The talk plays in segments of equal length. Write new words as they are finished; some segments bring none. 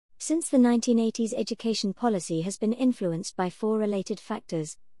Since the 1980s, education policy has been influenced by four related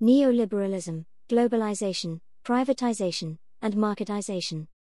factors: neoliberalism, globalization, privatization, and marketization.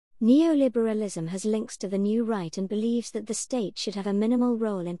 Neoliberalism has links to the New Right and believes that the state should have a minimal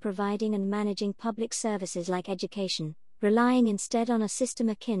role in providing and managing public services like education, relying instead on a system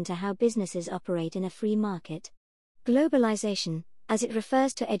akin to how businesses operate in a free market. Globalization, as it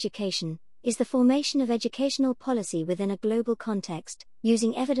refers to education, is the formation of educational policy within a global context,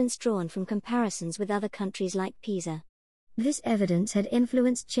 using evidence drawn from comparisons with other countries like PISA. This evidence had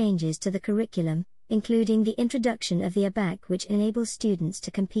influenced changes to the curriculum, including the introduction of the ABAC, which enables students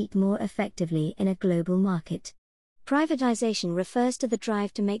to compete more effectively in a global market. Privatization refers to the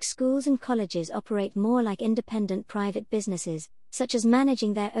drive to make schools and colleges operate more like independent private businesses, such as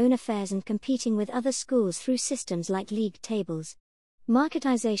managing their own affairs and competing with other schools through systems like league tables.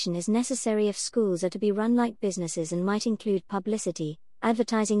 Marketization is necessary if schools are to be run like businesses and might include publicity,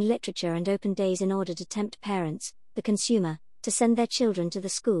 advertising, literature, and open days in order to tempt parents, the consumer, to send their children to the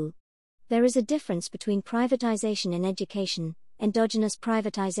school. There is a difference between privatization in education, endogenous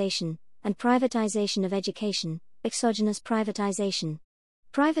privatization, and privatization of education, exogenous privatization.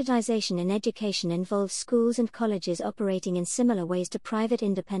 Privatization in education involves schools and colleges operating in similar ways to private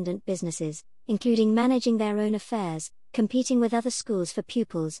independent businesses, including managing their own affairs, competing with other schools for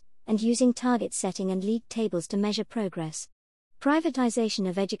pupils, and using target setting and league tables to measure progress. Privatization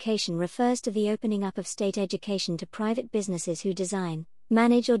of education refers to the opening up of state education to private businesses who design,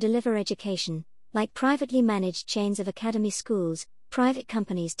 manage, or deliver education, like privately managed chains of academy schools, private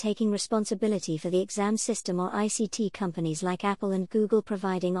companies taking responsibility for the exam system, or ICT companies like Apple and Google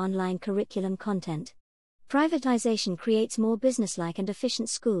providing online curriculum content. Privatization creates more businesslike and efficient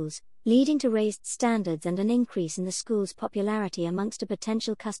schools, leading to raised standards and an increase in the school's popularity amongst a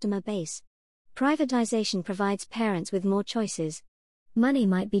potential customer base. Privatization provides parents with more choices. Money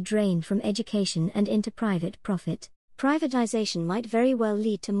might be drained from education and into private profit. Privatization might very well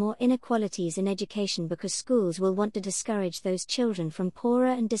lead to more inequalities in education because schools will want to discourage those children from poorer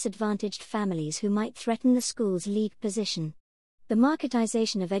and disadvantaged families who might threaten the school's league position. The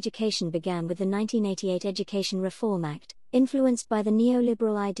marketization of education began with the 1988 Education Reform Act, influenced by the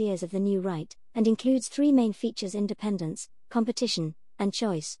neoliberal ideas of the New Right, and includes three main features: independence, competition, and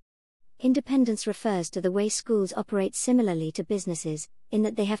choice. Independence refers to the way schools operate similarly to businesses, in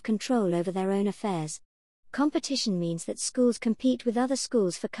that they have control over their own affairs. Competition means that schools compete with other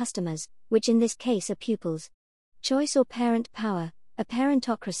schools for customers, which in this case are pupils. Choice or parent power, a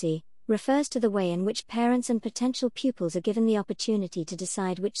parentocracy, refers to the way in which parents and potential pupils are given the opportunity to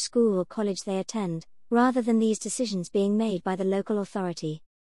decide which school or college they attend, rather than these decisions being made by the local authority.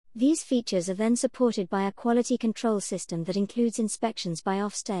 These features are then supported by a quality control system that includes inspections by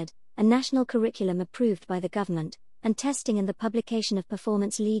Ofsted, a national curriculum approved by the government, and testing and the publication of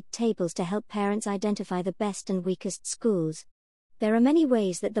performance league tables to help parents identify the best and weakest schools. There are many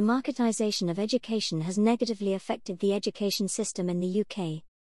ways that the marketization of education has negatively affected the education system in the UK.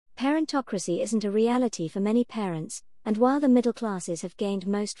 Parentocracy isn't a reality for many parents, and while the middle classes have gained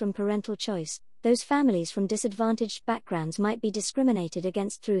most from parental choice, those families from disadvantaged backgrounds might be discriminated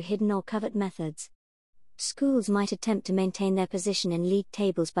against through hidden or covert methods. Schools might attempt to maintain their position in league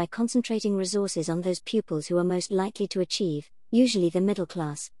tables by concentrating resources on those pupils who are most likely to achieve, usually the middle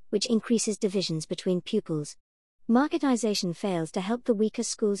class, which increases divisions between pupils. Marketization fails to help the weaker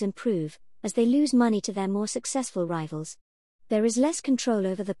schools improve, as they lose money to their more successful rivals. There is less control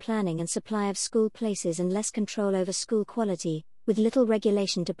over the planning and supply of school places and less control over school quality, with little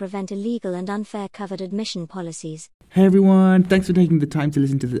regulation to prevent illegal and unfair covered admission policies. Hey everyone, thanks for taking the time to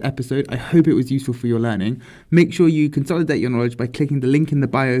listen to this episode. I hope it was useful for your learning. Make sure you consolidate your knowledge by clicking the link in the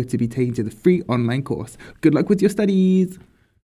bio to be taken to the free online course. Good luck with your studies!